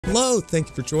Hello, thank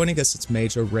you for joining us. It's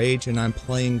Major Rage, and I'm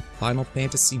playing Final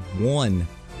Fantasy 1.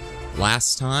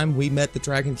 Last time, we met the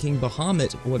Dragon King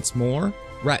Bahamut once more,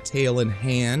 rat tail in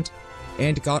hand,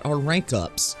 and got our rank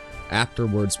ups.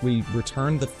 Afterwards, we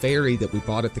returned the ferry that we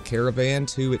bought at the caravan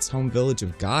to its home village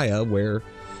of Gaia, where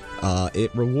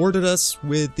it rewarded us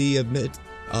with the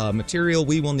material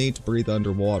we will need to breathe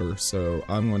underwater. So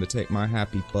I'm going to take my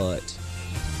happy butt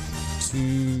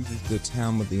to the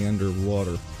town with the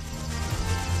underwater.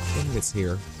 I think it's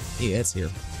here. Yeah, it's here.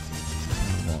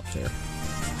 Walk there.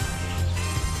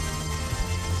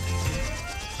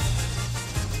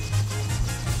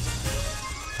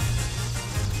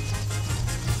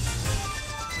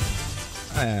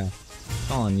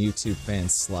 Calling YouTube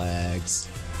fans slags.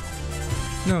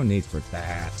 No need for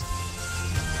that.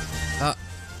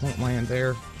 Won't land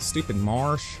there. Stupid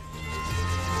marsh.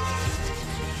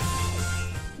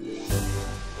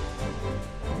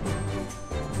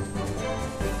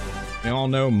 You all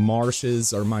know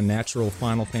marshes are my natural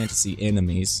Final Fantasy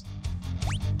enemies.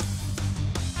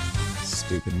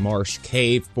 Stupid marsh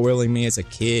cave foiling me as a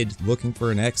kid, looking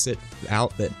for an exit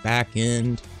out that back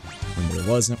end when there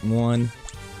wasn't one.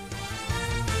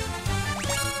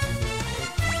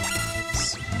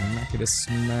 Smack it a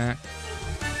smack.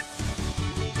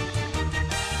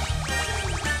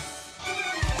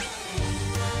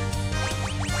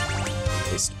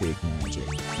 Waste big magic,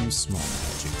 use small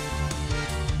magic.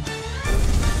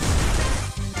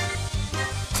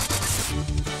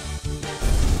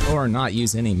 Or not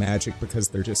use any magic because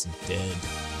they're just dead.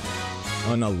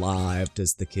 Unalived,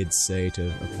 as the kids say, to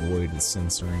avoid the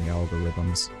censoring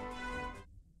algorithms.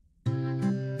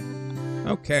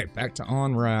 Okay, back to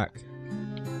Onrac.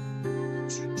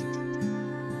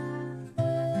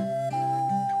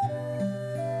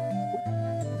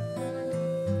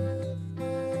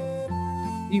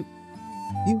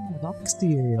 You have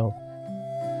oxyale.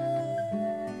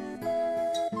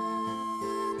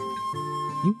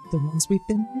 You're the ones we've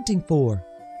been hunting for.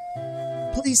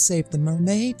 Please save the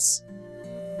mermaids.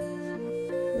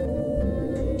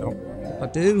 Don't if I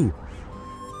do.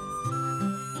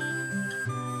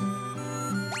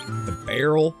 The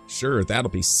barrel? Sure,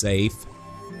 that'll be safe.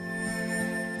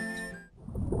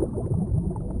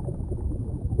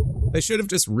 They should have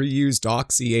just reused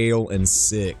oxyale in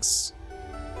 6.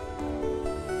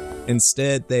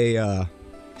 Instead, they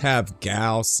have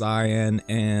Gao, Cyan,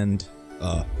 and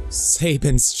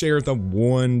Sabin share the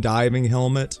one diving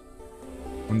helmet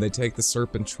when they take the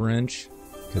Serpent Trench,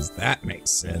 because that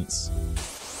makes sense.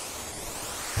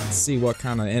 Let's see what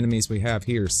kind of enemies we have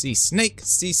here. Sea Snake,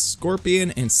 Sea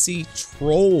Scorpion, and Sea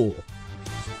Troll.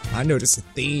 I notice a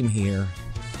theme here.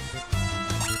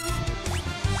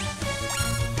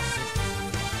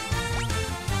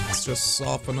 Let's just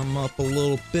soften them up a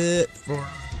little bit for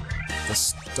the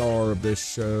star of this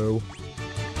show.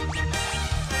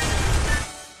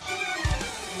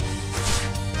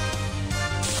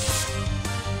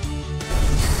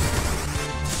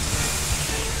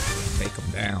 Take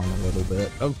them down a little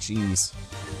bit. Oh, jeez.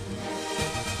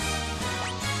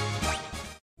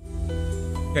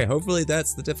 Okay, hopefully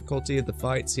that's the difficulty of the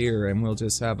fights here, and we'll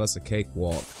just have us a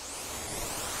cakewalk.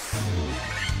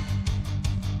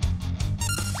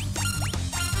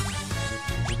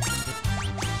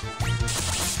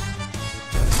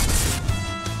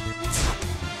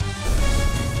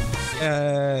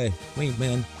 Yay! We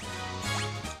win.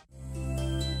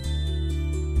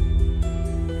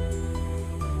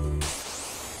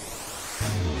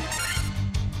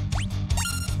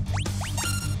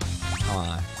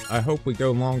 I hope we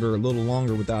go a little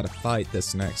longer without a fight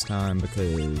this next time,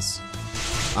 because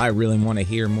I really want to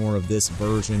hear more of this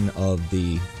version of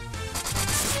the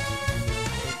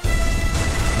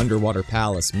Underwater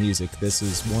Palace music. This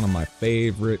is one of my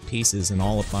favorite pieces in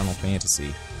all of Final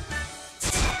Fantasy.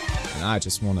 And I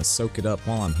just want to soak it up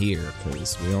while I'm here,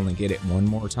 because we only get it one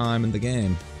more time in the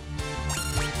game.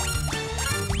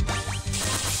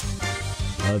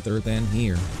 Other than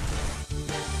here.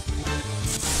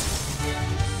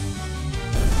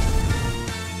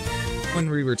 When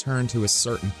we return to a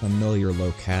certain familiar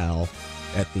locale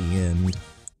at the end.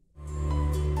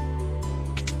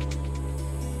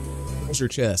 Treasure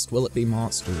chest, will it be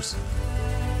monsters?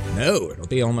 No, it'll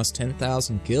be almost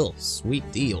 10,000 kills.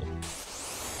 Sweet deal.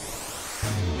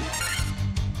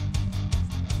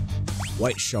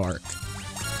 White shark.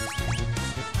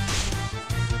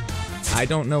 I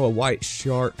don't know a white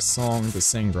shark song to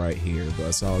sing right here,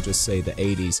 but so I'll just say the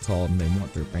 80s called and they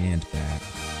want their band back.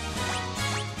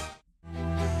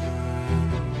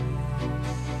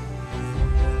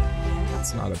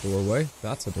 That's not a doorway.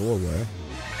 That's a doorway.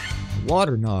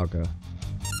 Water Naga.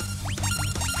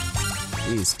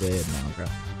 He's dead, Naga.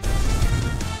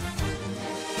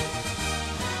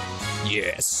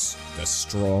 Yes, the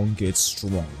strong get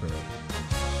stronger.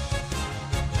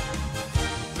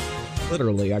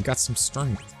 Literally, I got some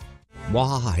strength.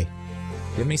 Why?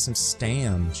 Give me some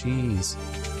stam, jeez.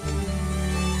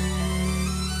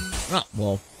 Oh,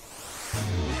 well.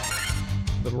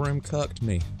 The room cucked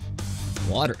me.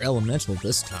 Water elemental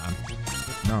this time.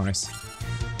 Nice.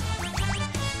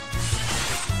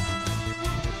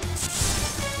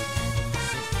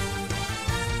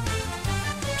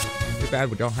 Too bad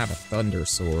we don't have a thunder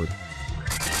sword.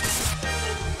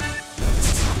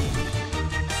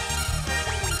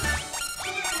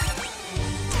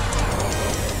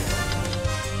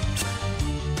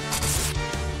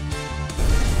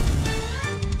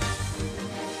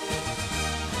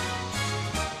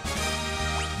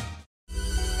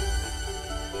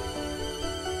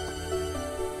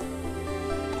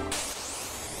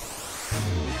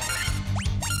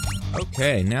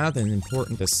 Okay, now the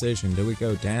important decision. Do we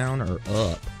go down or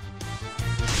up?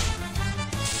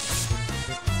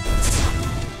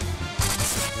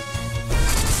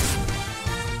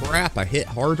 Crap, I hit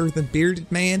harder than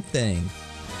Bearded Man thing.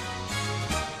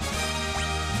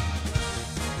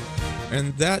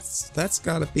 And that's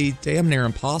gotta be damn near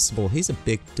impossible. He's a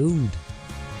big dude.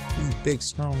 He's a big,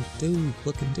 strong dude,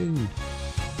 looking dude.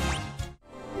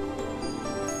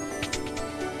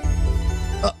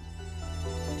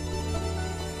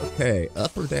 Okay,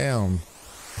 up or down?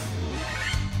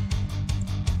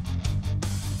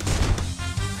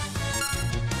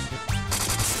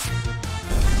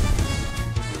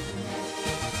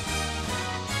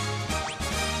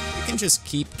 You can just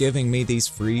keep giving me these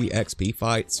free XP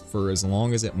fights for as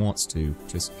long as it wants to.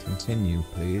 Just continue,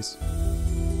 please.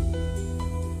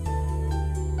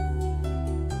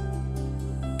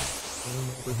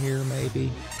 Over here,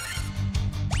 maybe?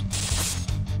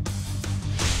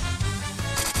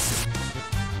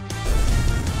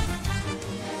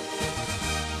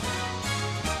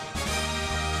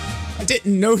 I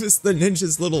didn't notice the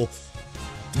ninja's little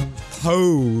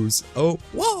pose. Oh,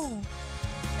 whoa!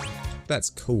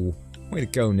 That's cool. Way to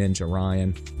go, Ninja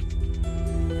Ryan.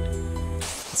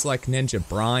 It's like Ninja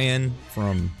Brian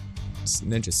from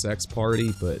Ninja Sex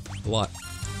Party, but a lot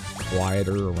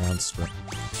quieter around stream.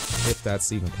 If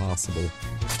that's even possible.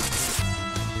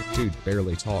 Dude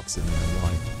barely talks in real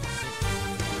life.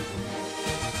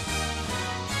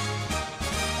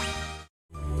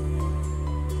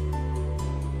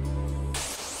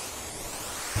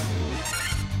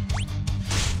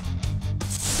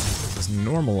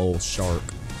 Normal old shark.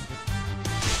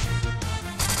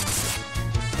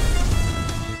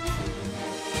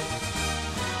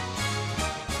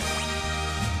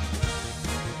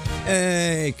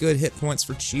 Hey, good hit points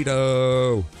for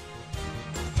Cheeto.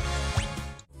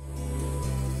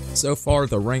 So far,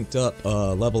 the ranked up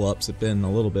level ups have been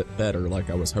a little bit better, like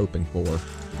I was hoping for.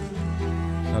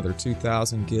 Another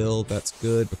 2,000 guild, that's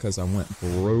good because I went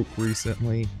broke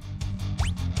recently.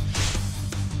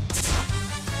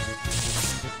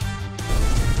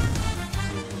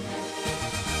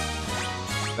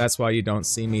 That's why you don't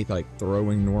see me, like,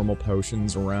 throwing normal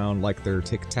potions around like they're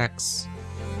Tic Tacs.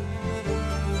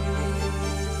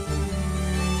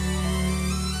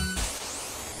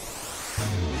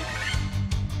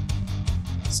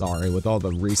 Sorry, with all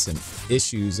the recent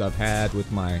issues I've had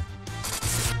with my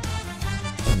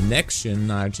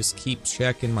connection, I just keep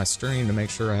checking my stream to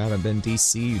make sure I haven't been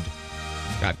DC'd.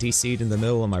 Got DC'd in the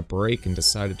middle of my break and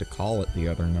decided to call it the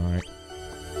other night.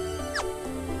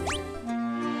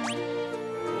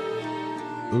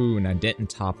 Ooh, and I didn't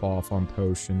top off on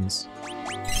potions.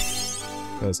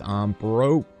 Because I'm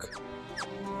broke.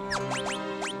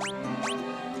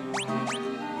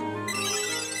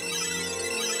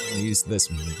 Use this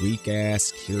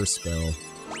weak-ass cure spell.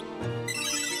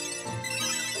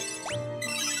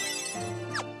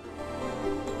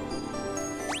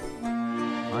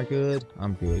 Am I good?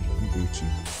 I'm good. I'm Gucci.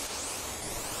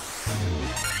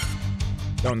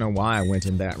 Don't know why I went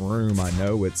in that room. I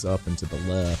know it's up and to the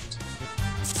left.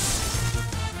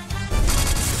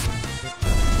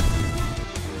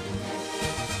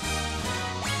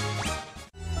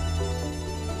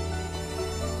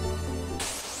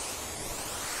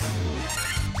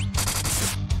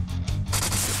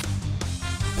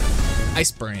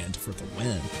 Ice Brand for the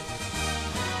win.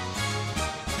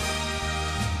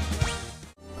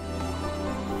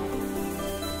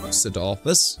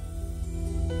 Adolphus.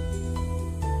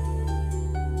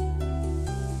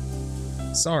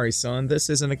 Sorry, son, this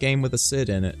isn't a game with a Sid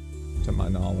in it, to my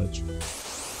knowledge.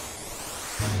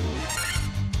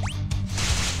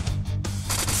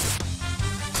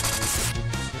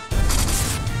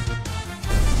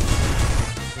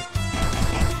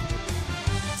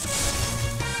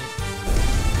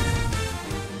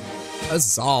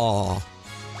 Huzzah!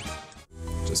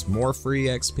 Just more free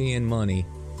XP and money.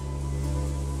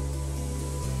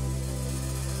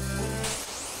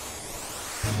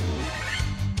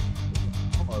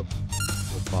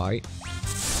 Fight.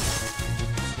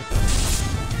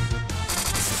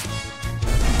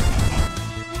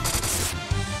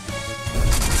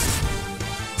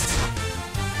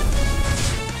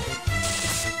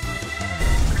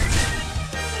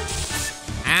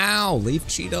 Ow! Leave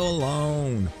Cheeto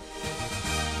alone.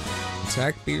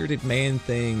 Attack bearded man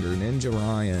thing or Ninja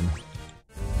Ryan.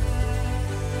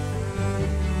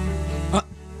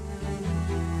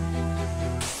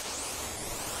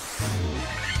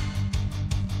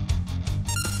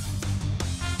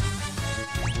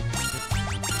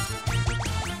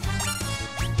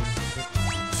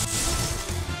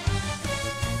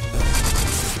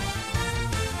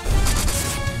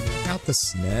 The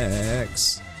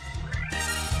snacks.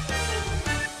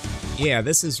 Yeah,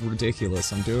 this is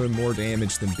ridiculous. I'm doing more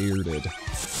damage than bearded.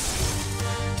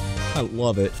 I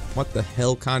love it. What the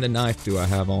hell kind of knife do I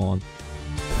have on?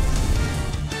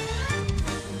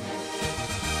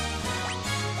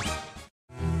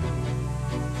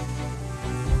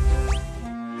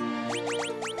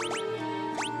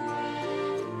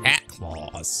 Cat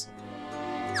claws.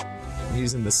 I'm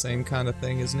using the same kind of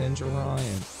thing as Ninja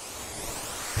Ryan.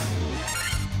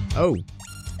 Oh.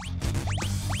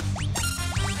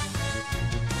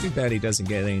 Too bad he doesn't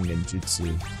get any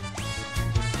ninjutsu.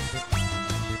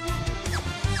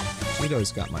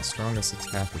 Cheeto's got my strongest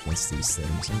attack against these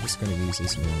things. I'm just gonna use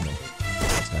his normal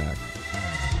attack.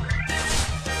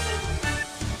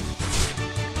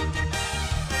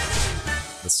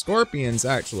 The scorpions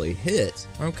actually hit.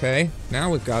 Okay, now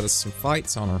we've got us some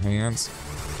fights on our hands.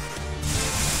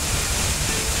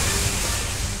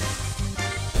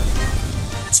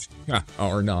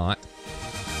 Or not.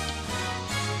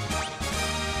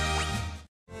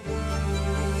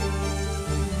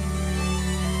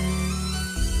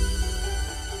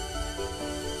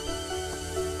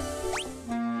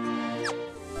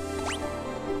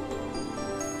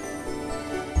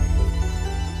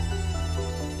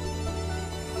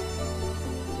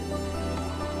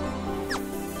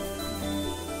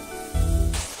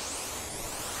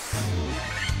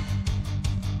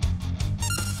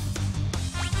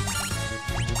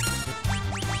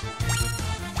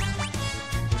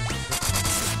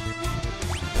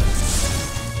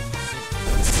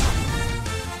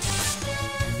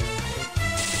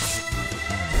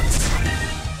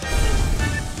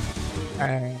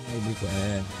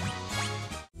 Everywhere.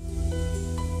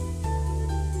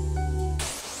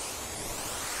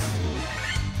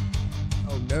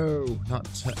 Oh no, not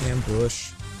to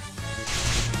ambush.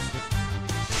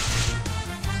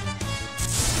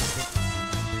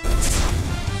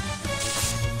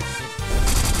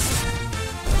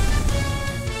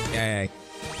 Yay.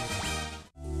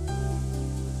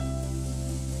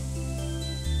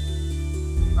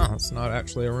 Oh, it's not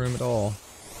actually a room at all.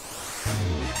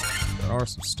 There are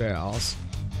some stairs.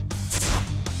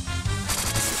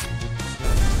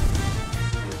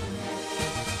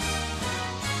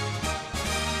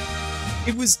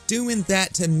 It was doing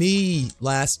that to me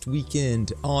last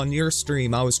weekend on your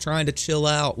stream. I was trying to chill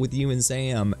out with you and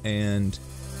Zam, and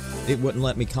it wouldn't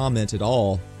let me comment at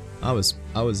all. I was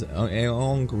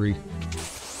angry.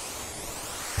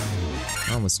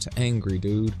 I was too angry,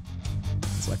 dude.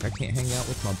 It's like I can't hang out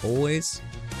with my boys.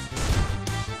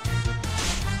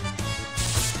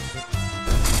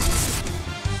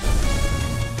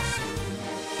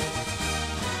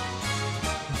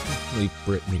 Leave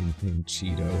Brittany and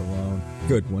Cheeto alone.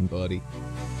 Good one, buddy.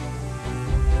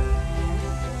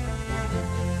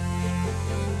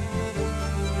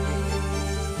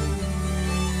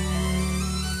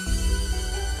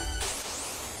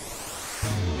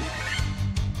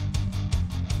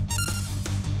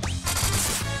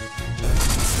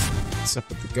 What's up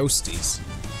with the ghosties?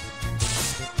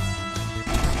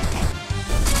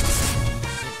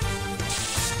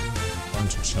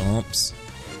 Bunch of chumps.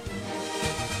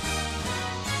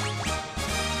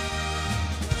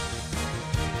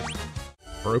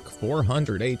 Broke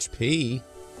 400 HP.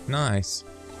 Nice.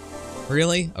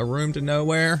 Really? A room to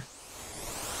nowhere?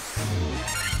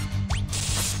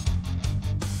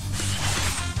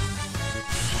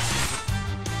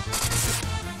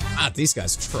 Ah, these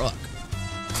guys truck.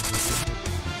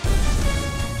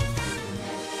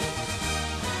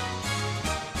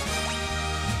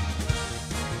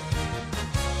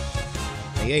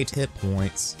 They 8 hit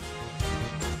points.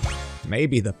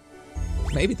 Maybe the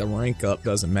rank up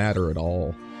doesn't matter at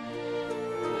all.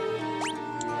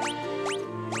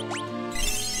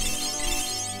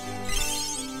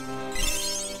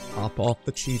 Pop off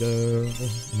the Cheeto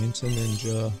into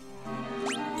Ninja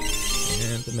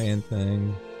and the man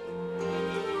thing.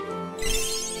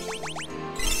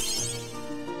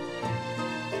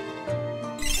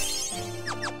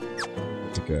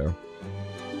 Good to go.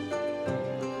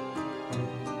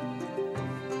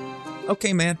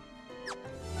 Okay, man.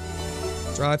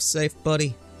 Drive safe,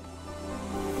 buddy.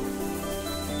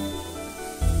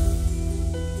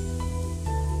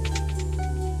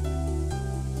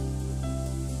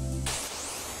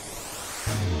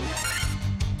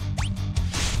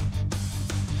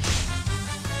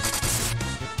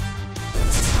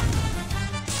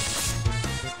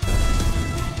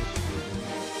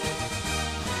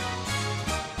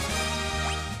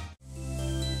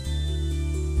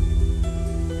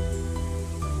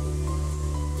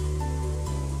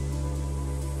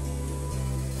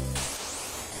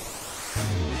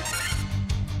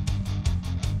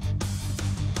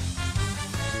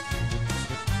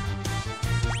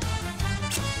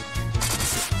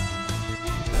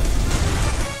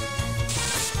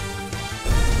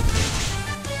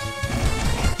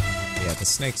 The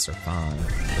snakes are fine.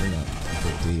 They're not a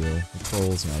big deal. The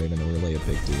troll's not even really a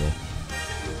big deal.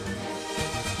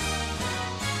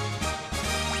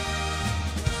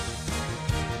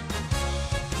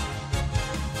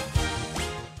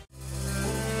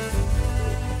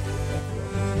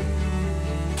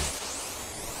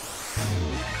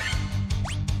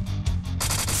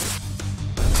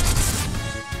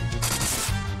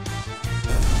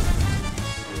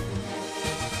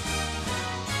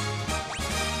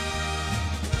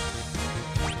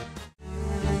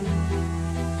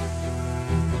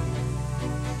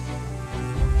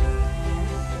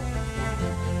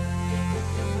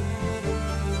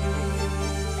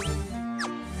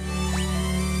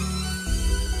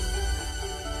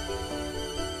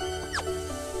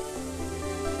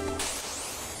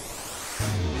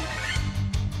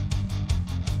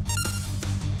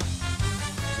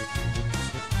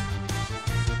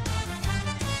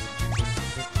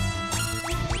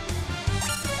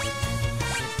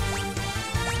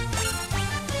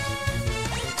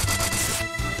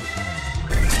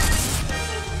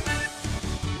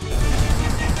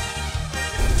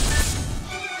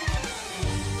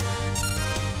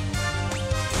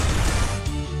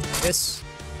 Yes.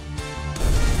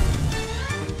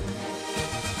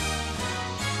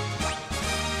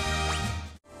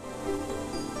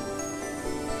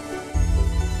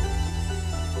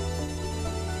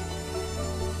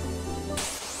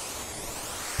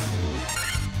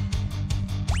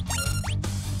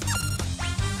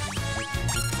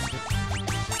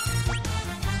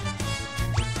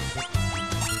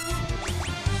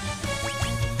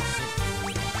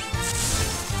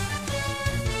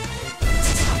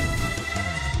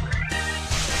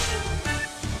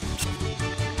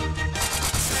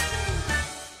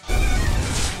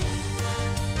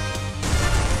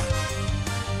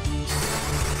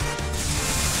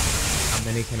 How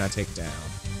many can I take down?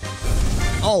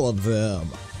 All of them!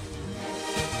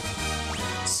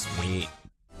 Sweet.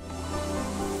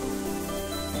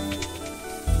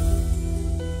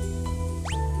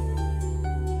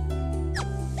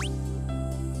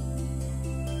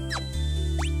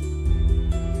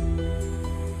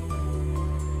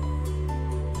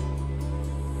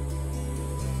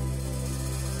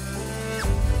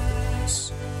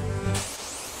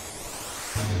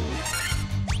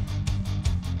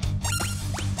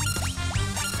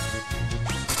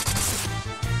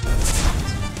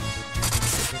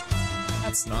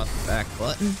 That's not the back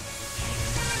button.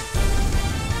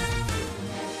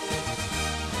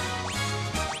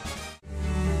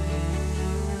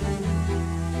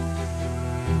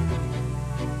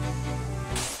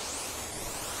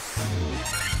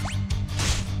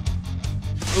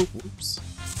 Oh, whoops.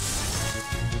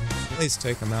 Please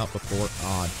take him out before.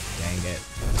 Aw, dang it.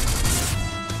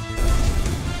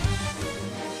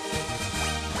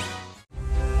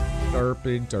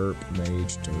 Derpy derp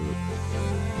mage derp.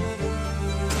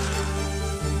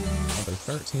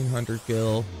 Another 1300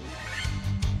 gil.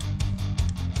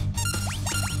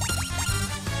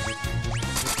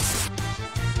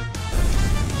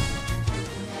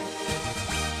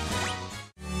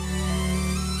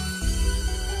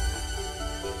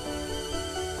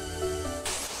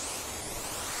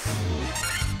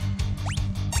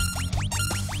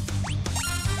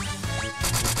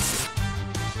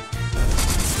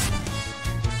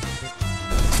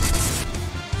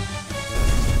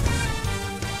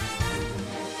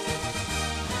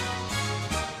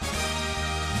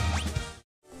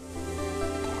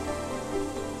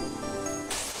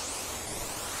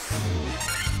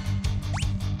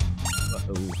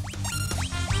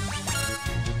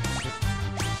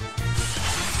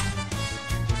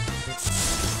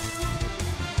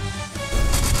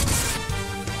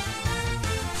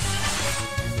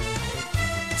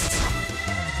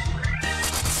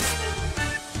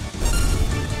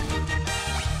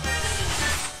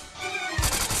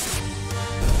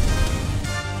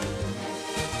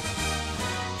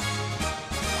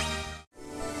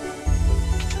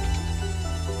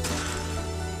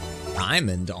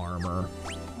 diamond armor.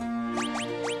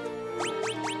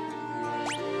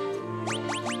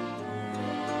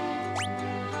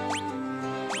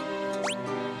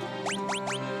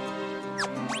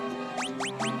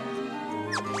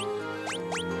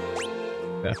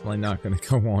 Definitely not gonna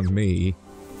go on me.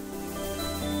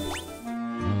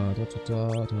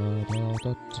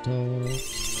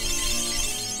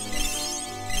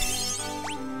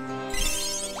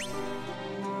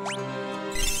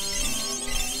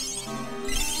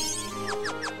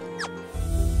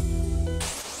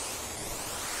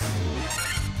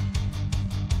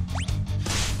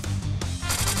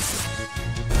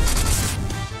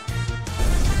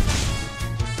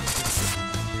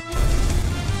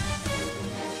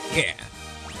 Yeah.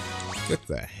 Get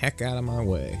the heck out of my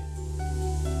way.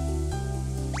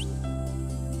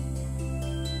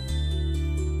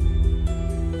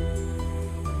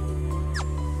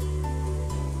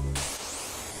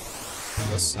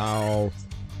 The south.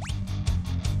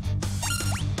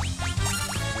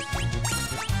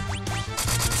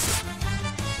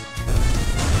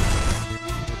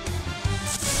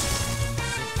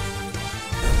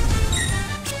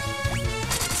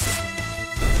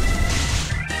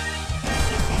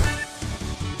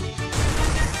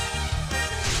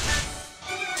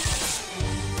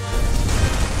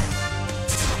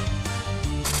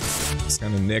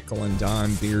 Kind of nickel and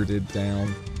dime bearded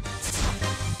down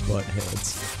butt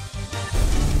heads.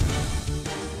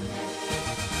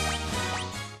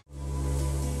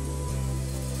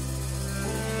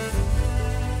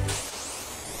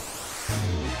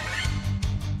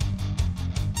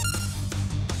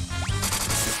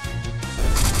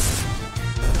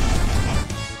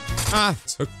 Ah!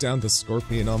 Took down the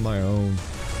scorpion on my own.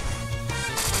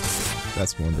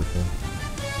 That's wonderful.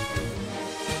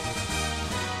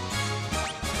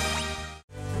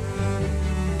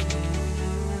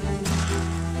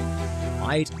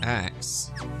 Light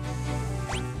axe.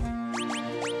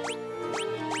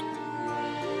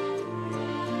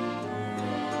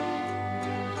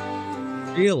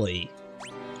 Really?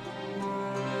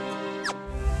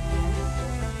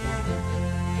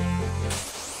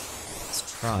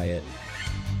 Let's try it.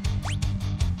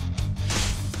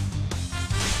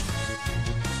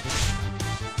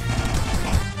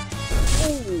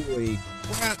 Holy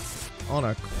crap! On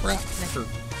a crap cracker.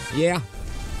 Yeah.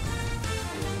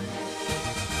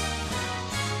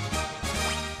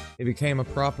 He became a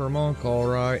proper monk,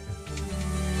 alright.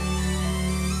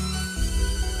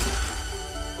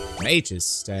 Mage's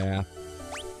staff.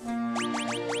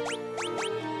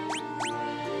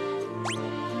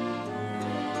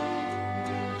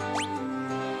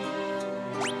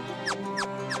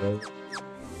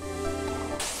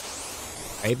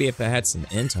 Maybe if it had some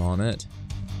int on it.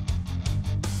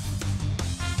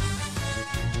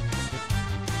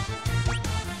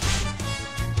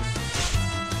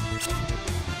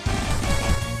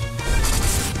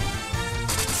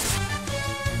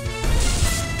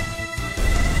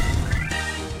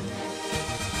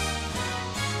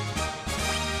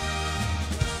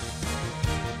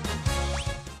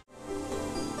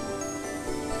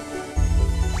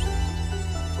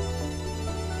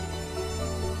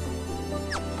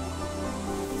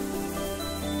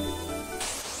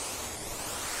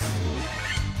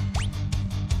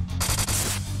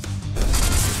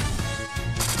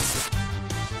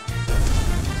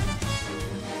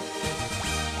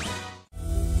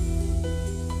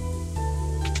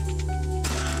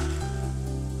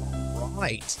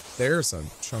 Right, there's a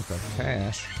chunk of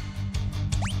cash.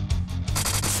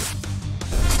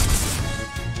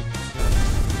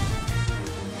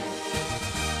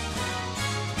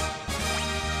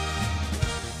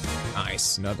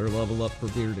 Nice, another level up for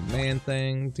bearded man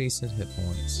thing, decent hit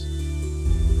points.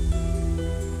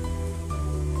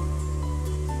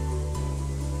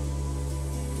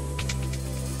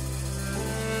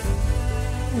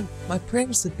 Oh, my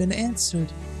prayers have been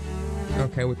answered.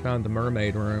 Okay, we found the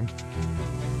mermaid room.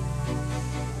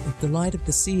 If the light of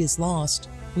the sea is lost,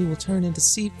 we will turn into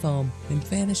sea foam and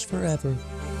vanish forever.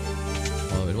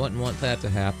 Well, we wouldn't want that to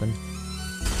happen.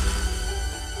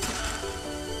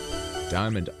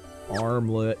 Diamond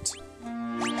armlet.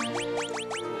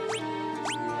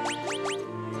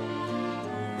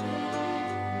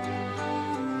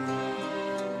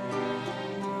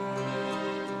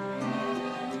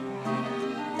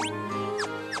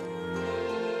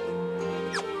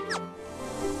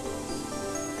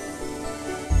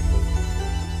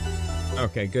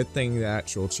 Okay, good thing the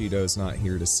actual Cheeto's not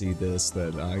here to see this,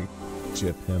 that I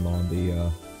jip him on the,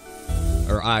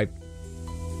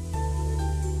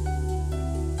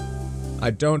 I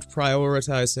don't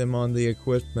prioritize him on the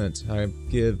equipment. I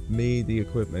give me the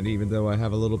equipment, even though I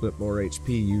have a little bit more HP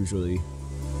usually.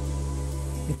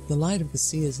 If the light of the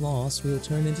sea is lost, we will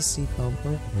turn into sea foam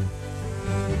forever.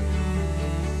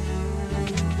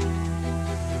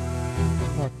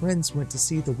 Our friends went to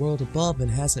see the world above and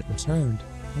hasn't returned.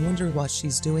 I wonder what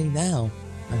she's doing now.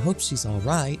 I hope she's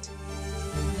alright.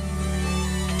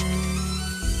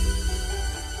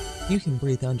 You can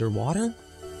breathe underwater?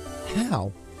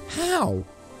 How? How?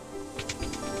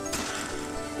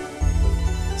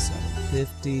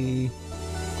 750.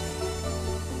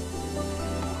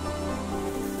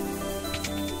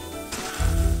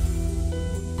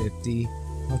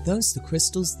 Are those the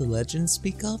crystals the legends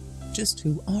speak of? Just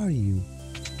who are you?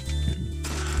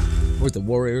 We're the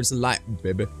warriors of light,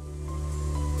 baby. If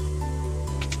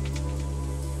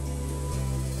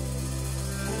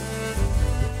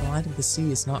the light of the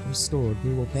sea is not restored,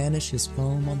 we will banish his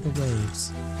foam on the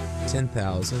waves.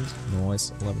 10,000.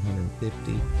 Noise.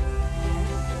 1,150.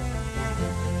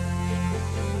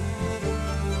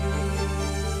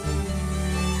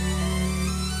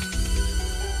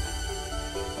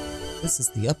 This is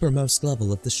the uppermost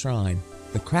level of the shrine.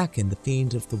 The Kraken, the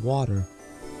fiend of the water,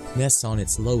 nests on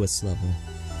its lowest level.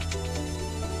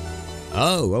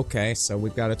 Oh, okay, so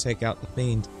we've got to take out the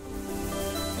fiend.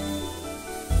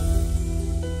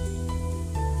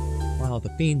 While the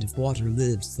fiend of water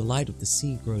lives, the light of the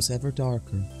sea grows ever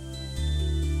darker.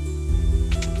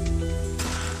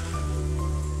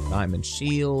 Diamond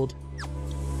shield.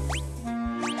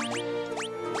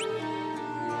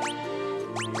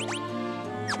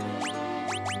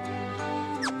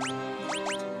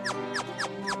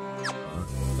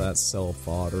 That cell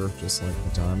fodder, just like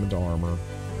the diamond armor.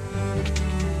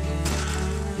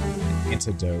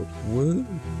 Antidote. Woo!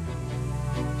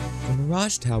 The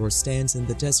Mirage Tower stands in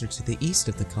the desert to the east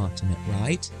of the continent,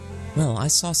 right? Well, I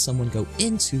saw someone go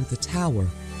into the tower.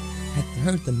 I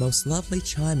heard the most lovely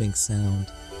chiming sound.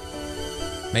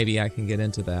 Maybe I can get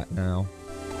into that now.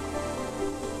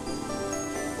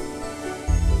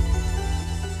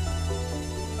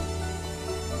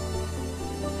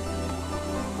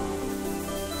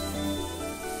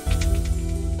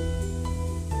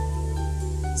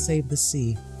 Save the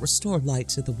sea. Restore light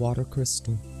to the water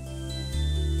crystal.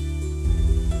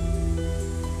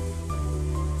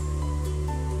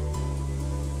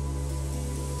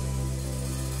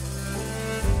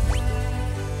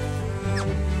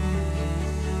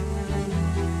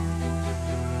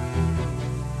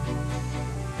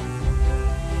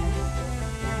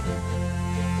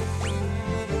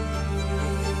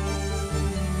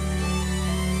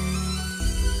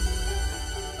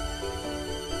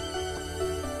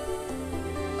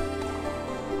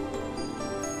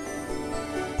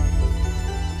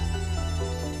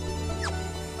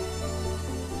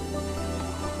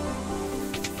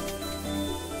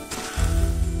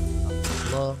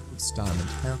 Loves diamond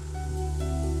hell.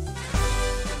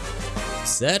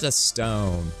 Set a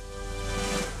stone.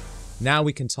 Now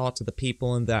we can talk to the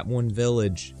people in that one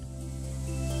village.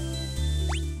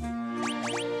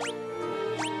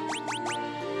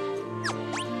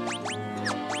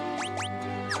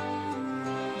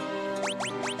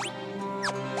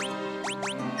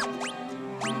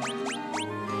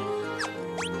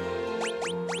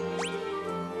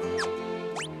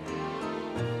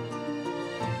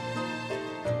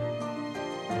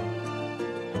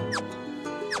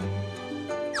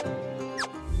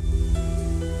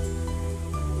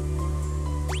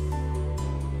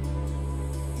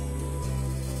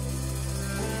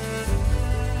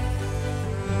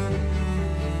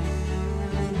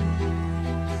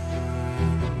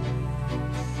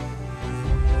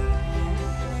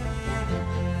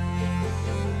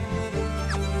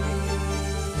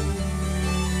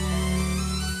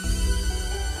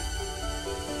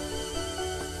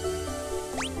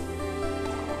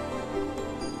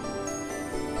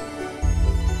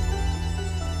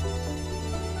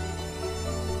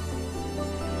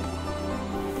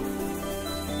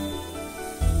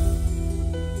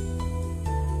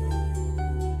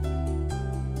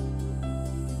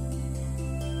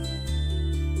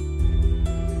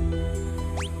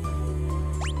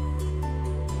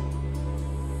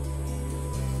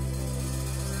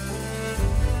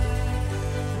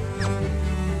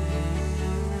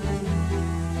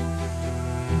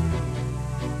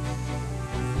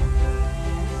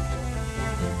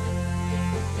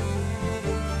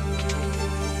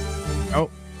 Oh,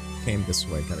 came this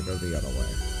way, gotta go the other way.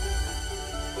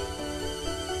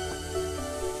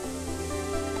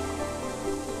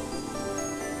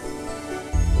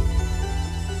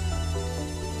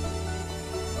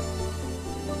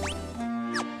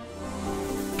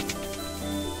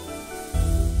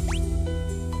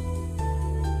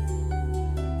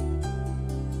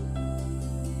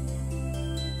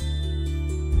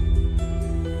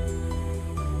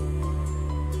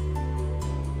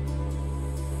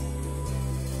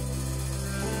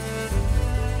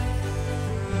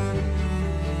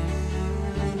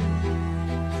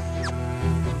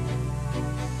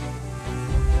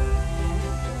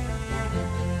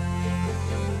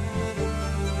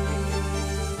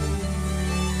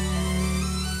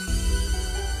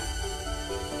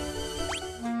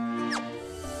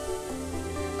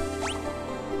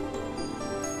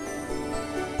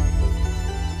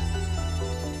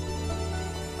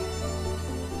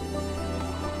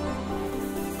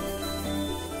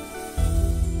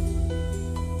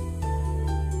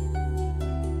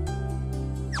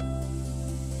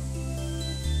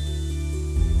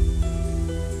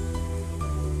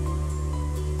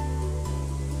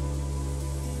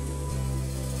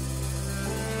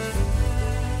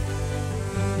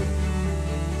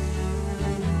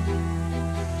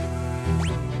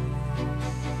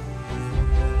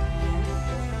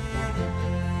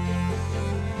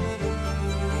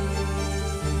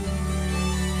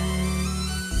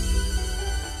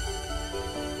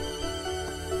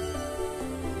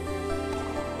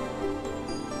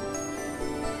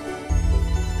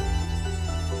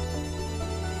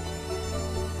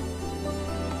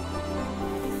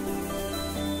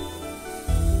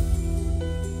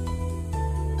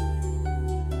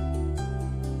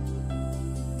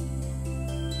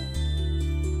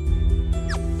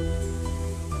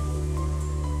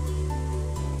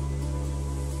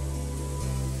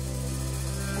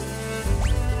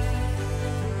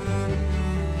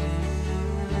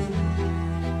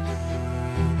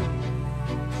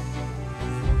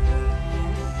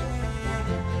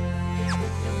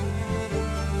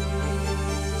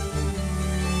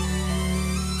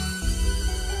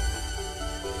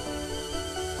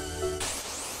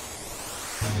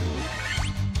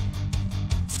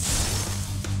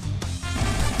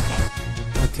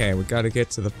 Okay, we gotta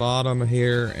get to the bottom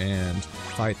here and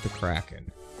fight the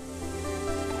Kraken.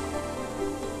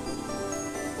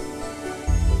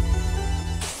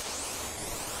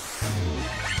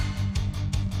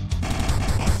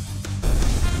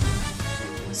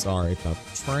 Sorry about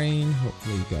the train.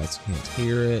 Hopefully you guys can't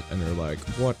hear it. And they're like,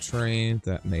 what train?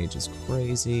 That mage is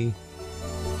crazy.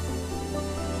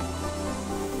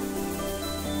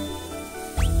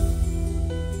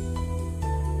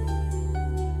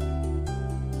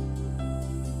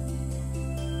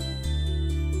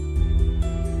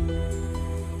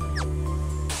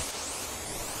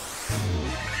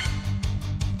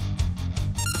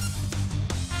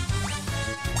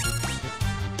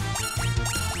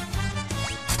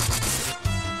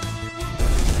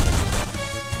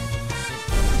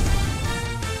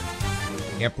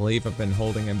 Can't believe I've been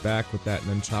holding him back with that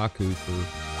nunchaku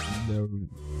for no...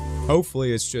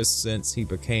 Hopefully it's just since he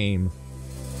became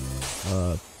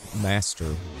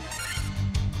master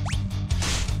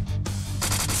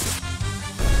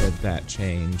that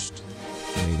changed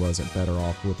and he wasn't better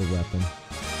off with a weapon.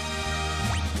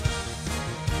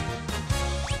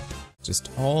 Just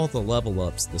all the level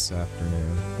ups this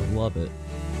afternoon. I love it.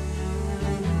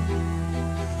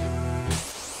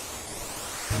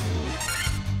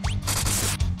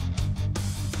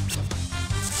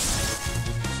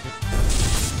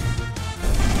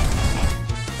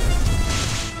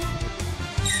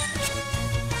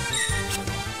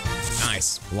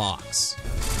 Blocks.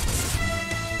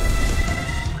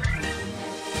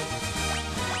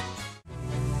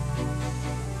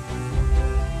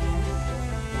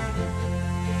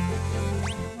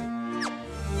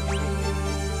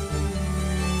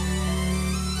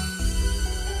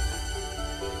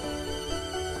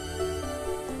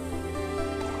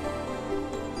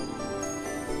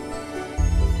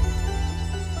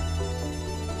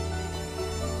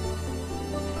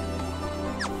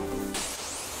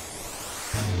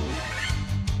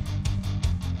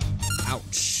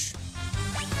 Ouch.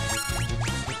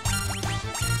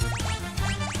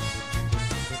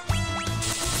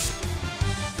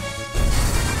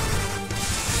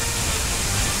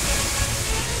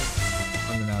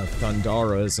 Running out of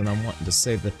Thundaras, and I'm wanting to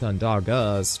save the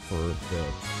Thundagas for the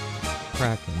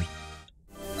Kraken.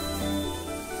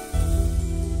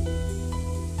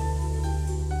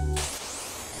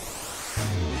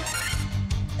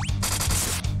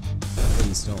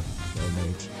 Please don't go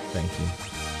mage. Thank you.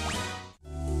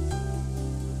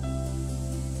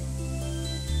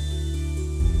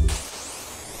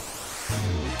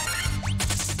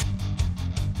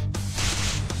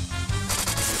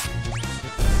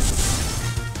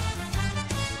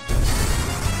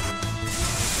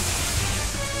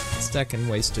 Second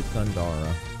wasted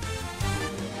Thundara.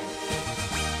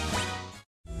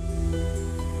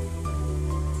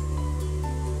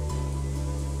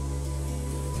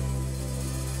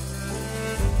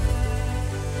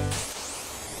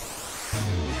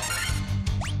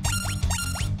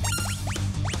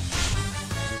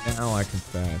 Now I can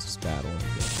fast battle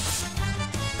again.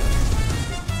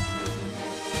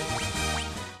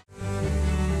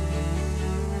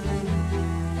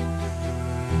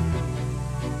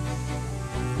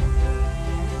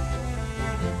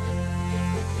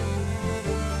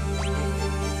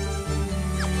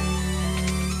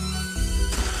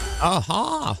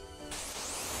 Aha!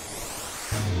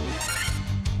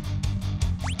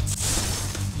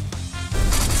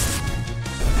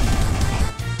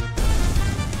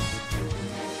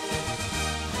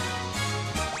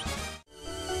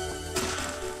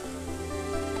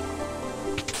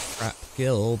 Crap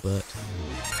kill, but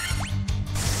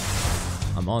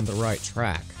I'm on the right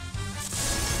track.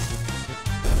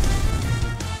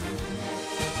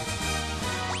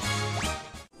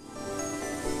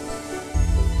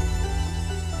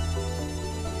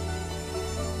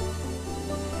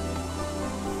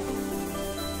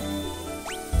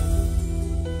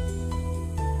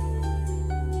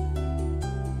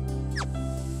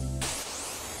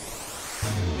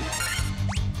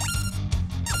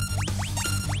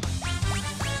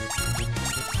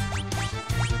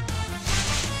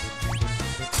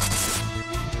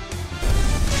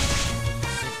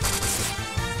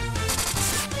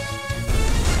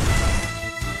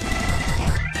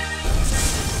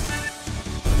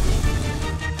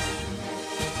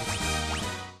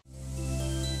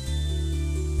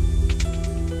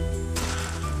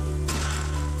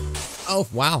 Oh,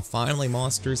 wow, finally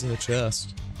monsters in the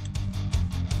chest.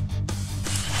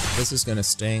 This is gonna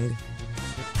sting.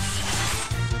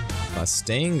 By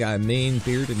sting, I mean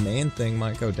bearded man thing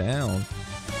might go down.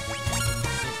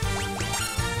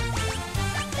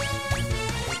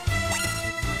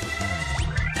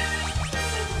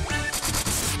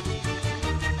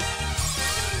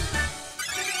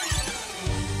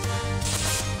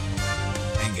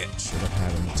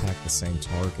 same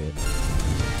target.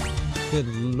 Good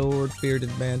lord, bearded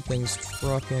man thing's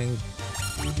trucking.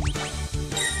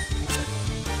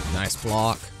 Nice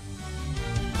block.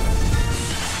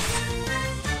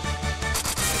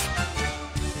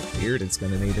 Bearded's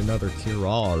gonna need another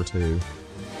Kira or two.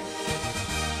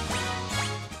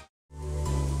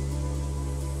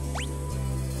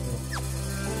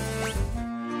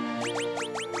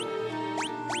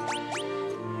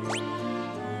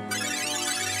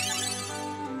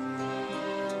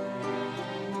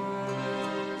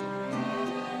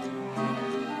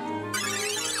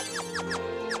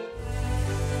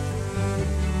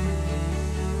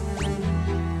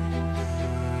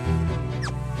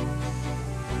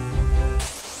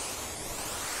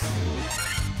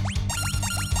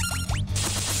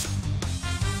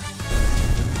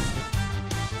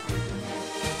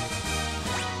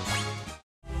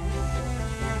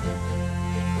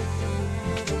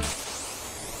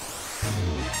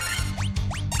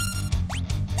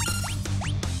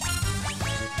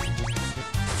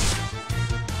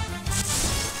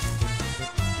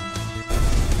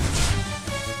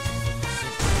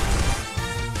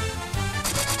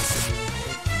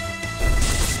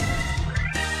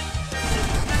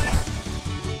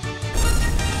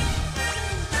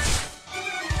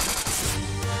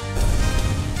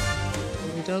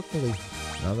 Doubly.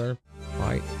 Another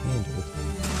fight handled.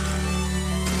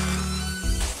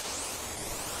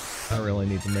 I really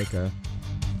need to make a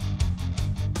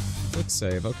quick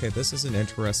save. Okay, this is an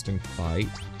interesting fight.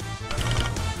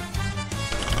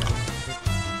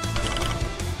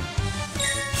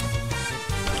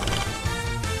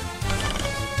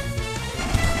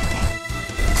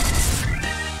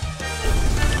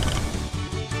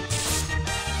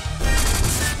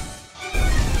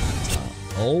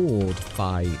 Old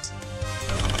fight.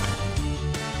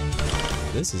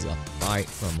 This is a fight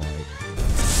from like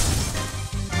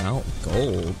Mount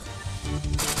Gold,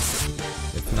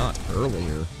 if not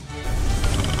earlier.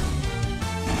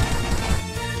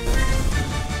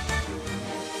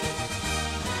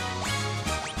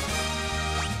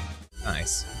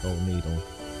 Nice gold needle.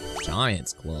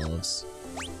 Giant's gloves.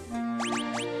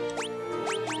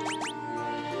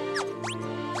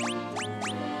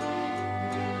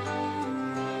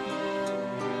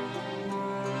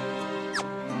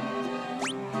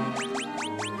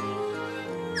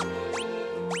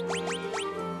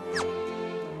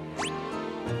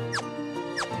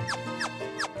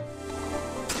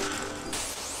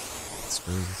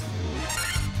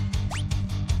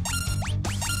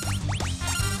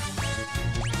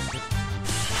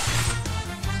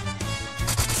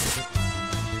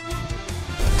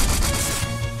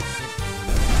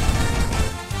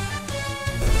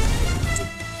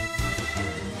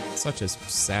 Such a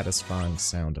satisfying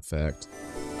sound effect.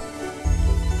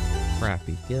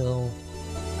 Crappy kill.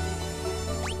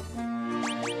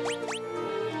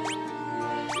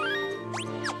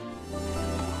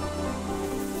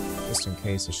 Just in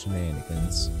case of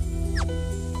shenanigans.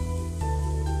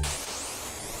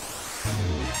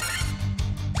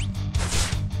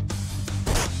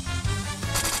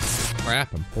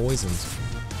 Crap, I'm poisoned.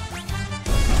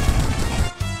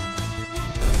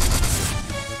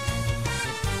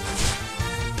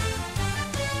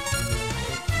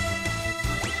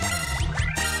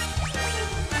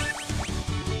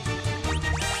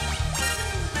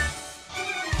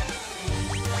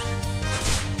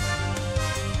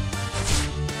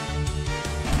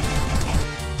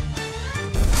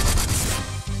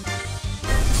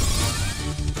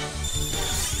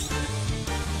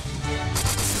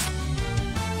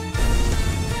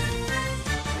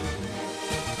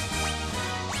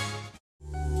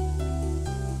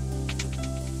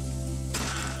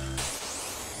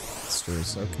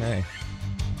 Okay.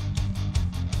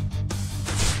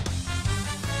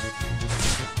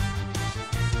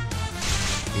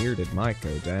 Bearded might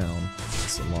go down.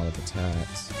 It's a lot of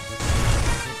attacks.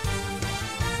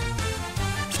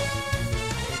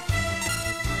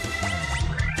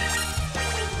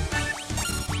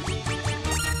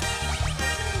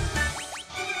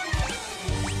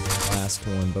 Last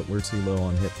one, but we're too low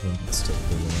on hit points to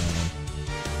pull around.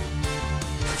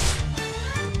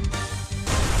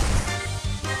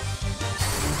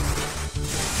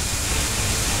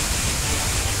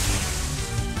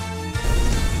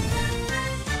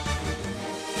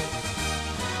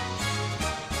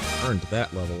 Earned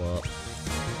that level up.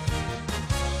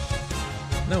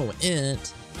 No,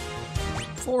 int.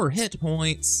 4 hit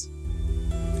points.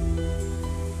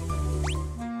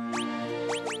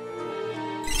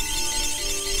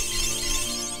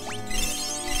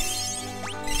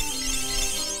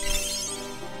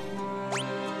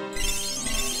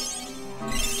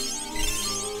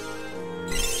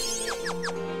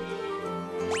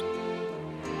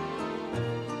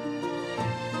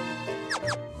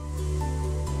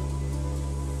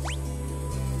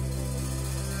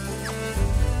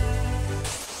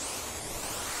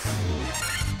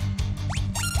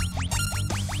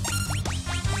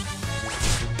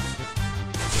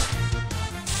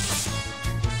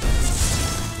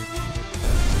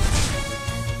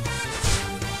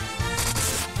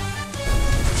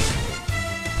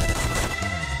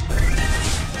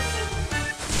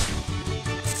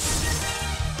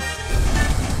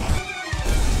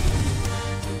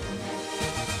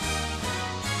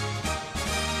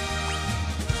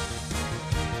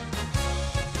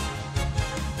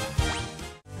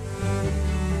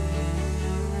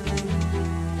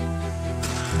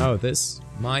 Oh, this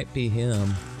might be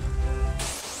him.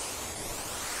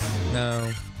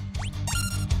 No.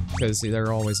 Because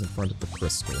they're always in front of the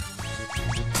crystal.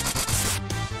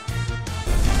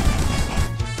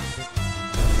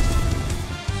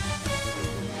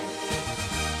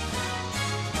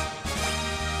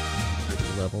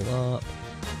 Level up.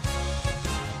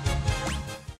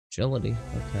 Agility,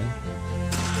 okay.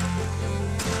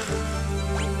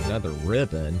 Another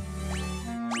ribbon.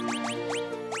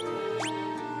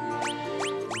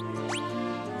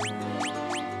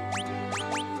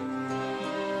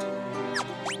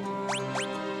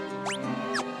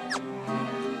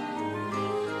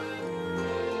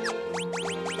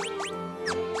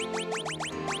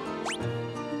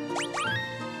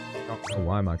 I don't know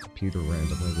why my computer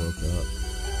randomly woke up.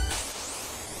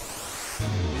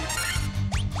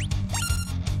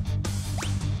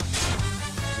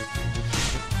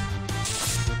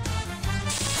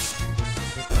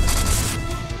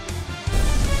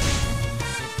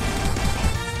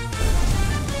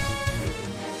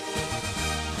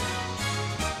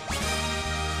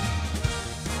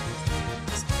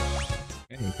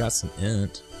 And got some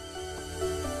int.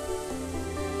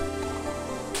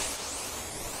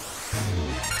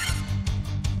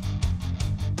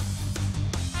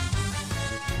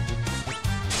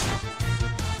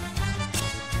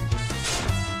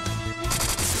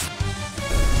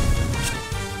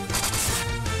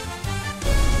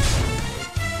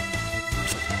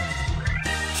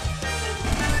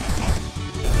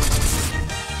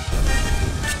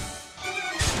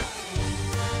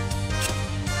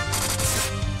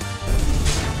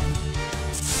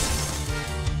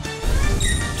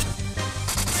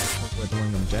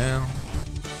 Whittling them down.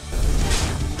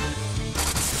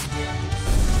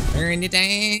 Wearing it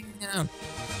down.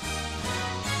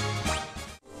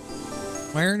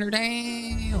 Wearing her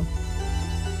down.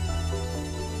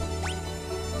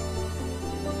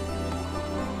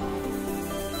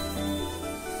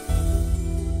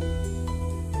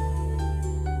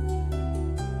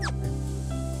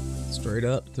 Straight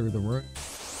up through the room.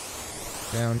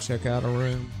 Down, check out a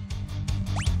room.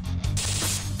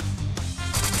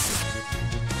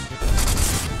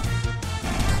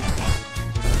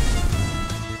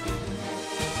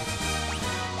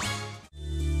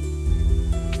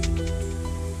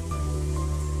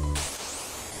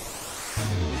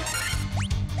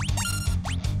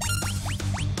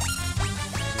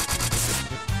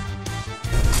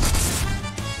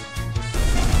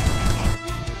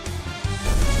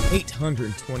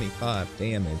 $825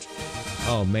 damage.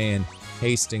 Oh man,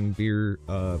 hasting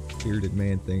bearded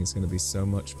man thing is gonna be so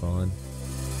much fun.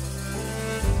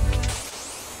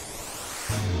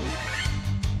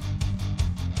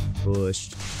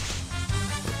 Pushed.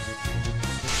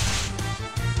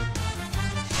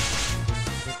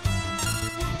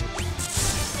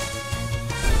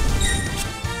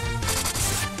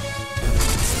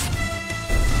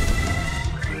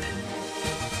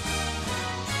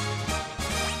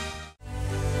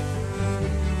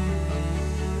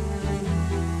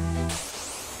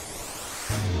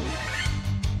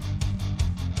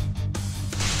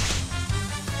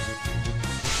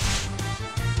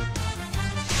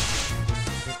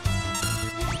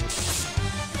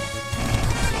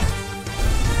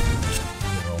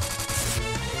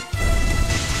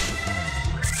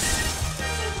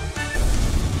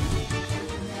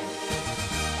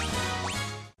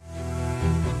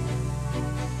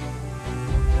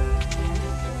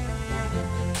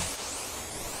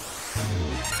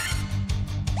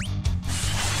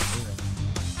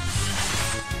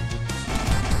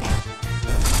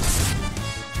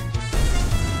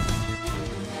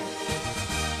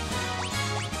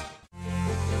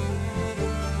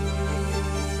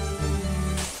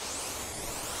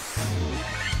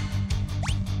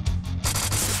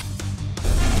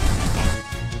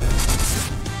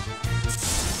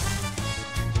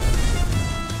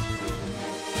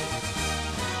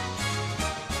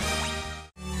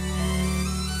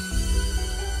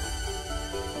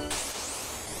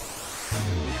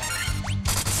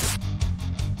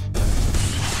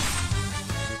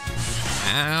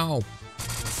 Ow!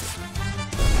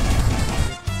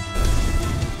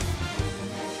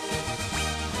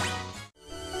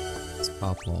 Let's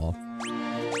pop off.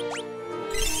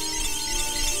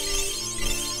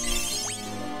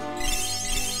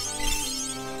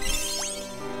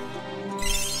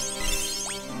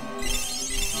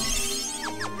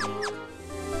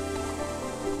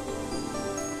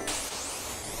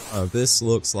 Oh, this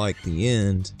looks like the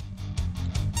end.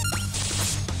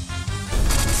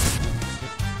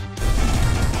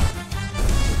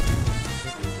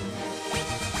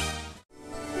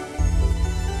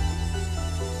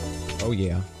 Oh Oh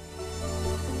yeah.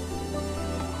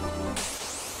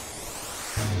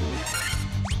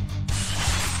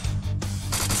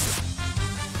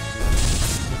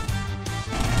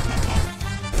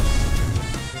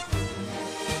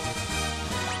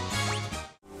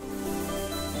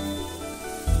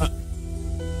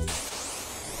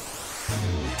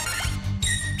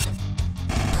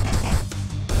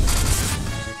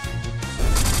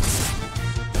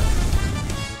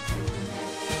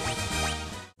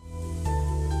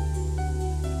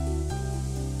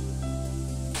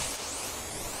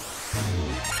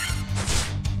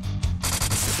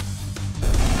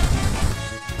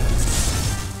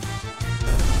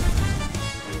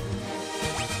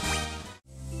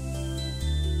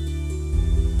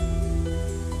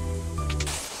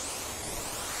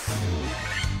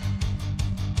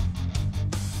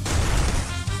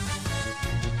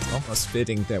 Almost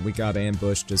fitting that we got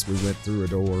ambushed as we went through a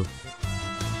door.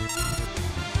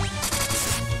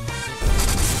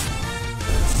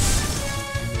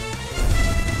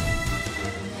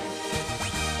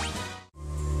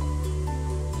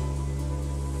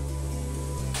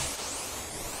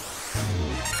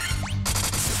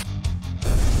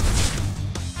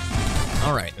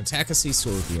 Alright, attack a sea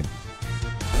scorpion.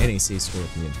 Any sea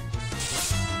scorpion.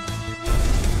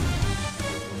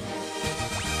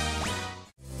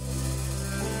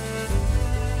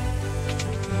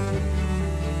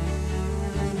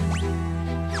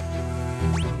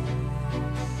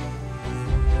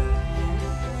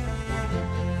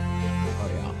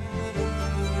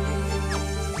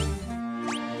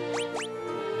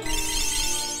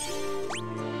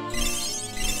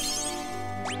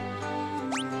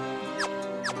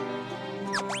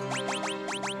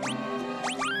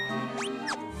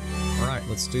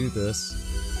 Let's do this.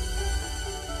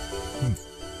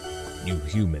 You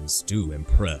humans do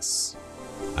impress.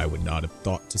 I would not have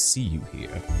thought to see you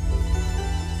here.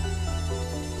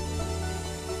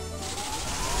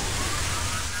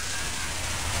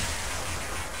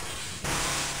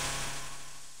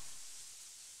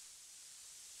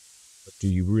 But do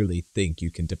you really think you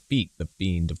can defeat the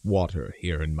Fiend of Water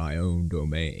here in my own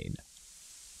domain?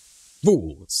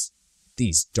 Fools!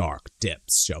 These dark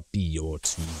depths shall be your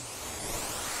tomb.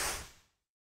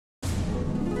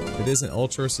 If it isn't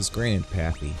Ultros'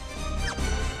 grandpappy.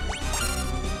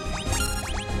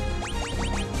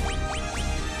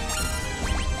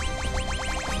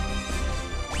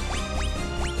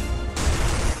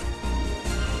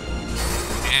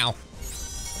 Ow.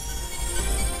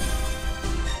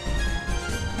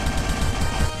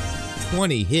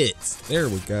 "20 hits. There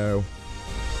we go.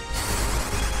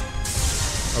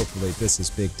 Hopefully this is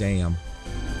Big Damn.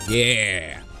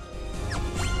 Yeah.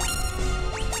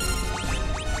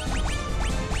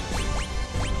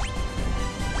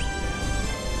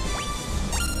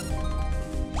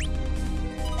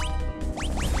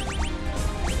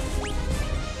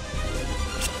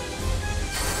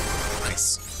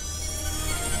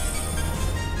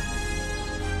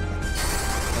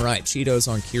 Alright, Cheeto's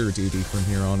on cure duty from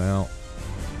here on out.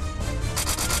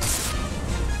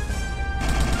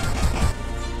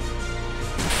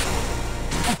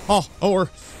 Oh,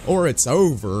 or it's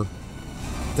over.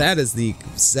 That is the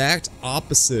exact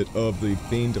opposite of the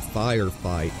Fiend of Fire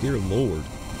fight. Dear Lord.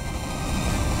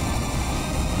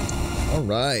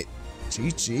 Alright,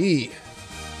 GG.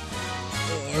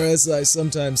 Or as I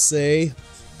sometimes say,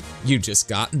 you just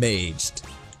got maged.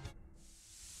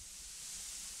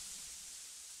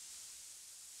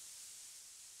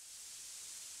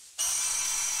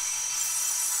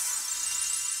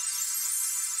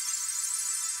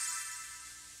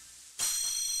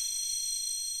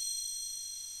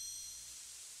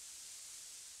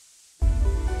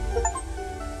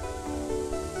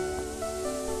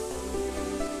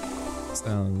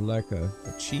 Sound like a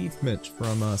achievement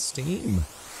from Steam.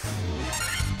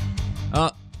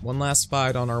 One last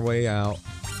fight on our way out.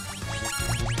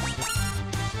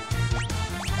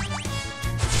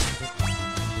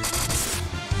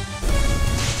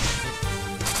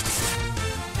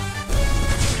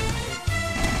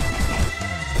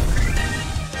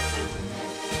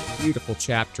 Beautiful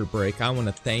chapter break. I want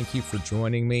to thank you for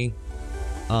joining me.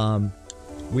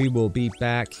 We will be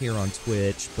back here on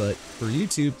Twitch, but for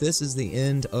YouTube, this is the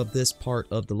end of this part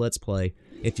of the Let's Play.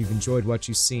 If you've enjoyed what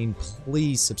you've seen,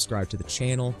 please subscribe to the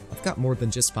channel. I've got more than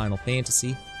just Final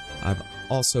Fantasy. I'm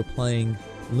also playing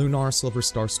Lunar Silver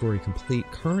Star Story Complete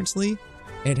currently,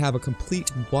 and have a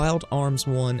complete Wild Arms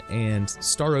 1 and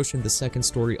Star Ocean the Second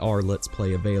Story R Let's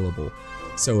Play available.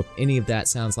 So if any of that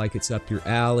sounds like it's up your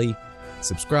alley,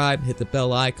 subscribe, hit the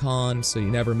bell icon so you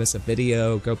never miss a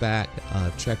video. Go back,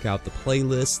 check out the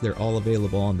playlists. They're all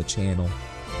available on the channel.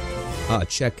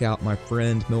 check out my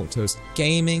friend Milktoast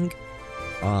Gaming.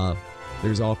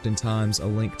 There's oftentimes a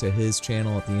link to his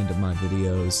channel at the end of my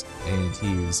videos, and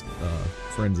he's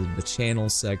friends in the channel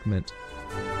segment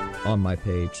on my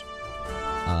page.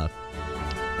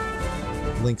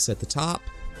 Links at the top.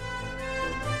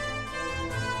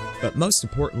 But most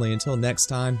importantly, until next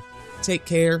time, take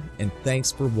care, and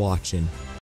thanks for watching.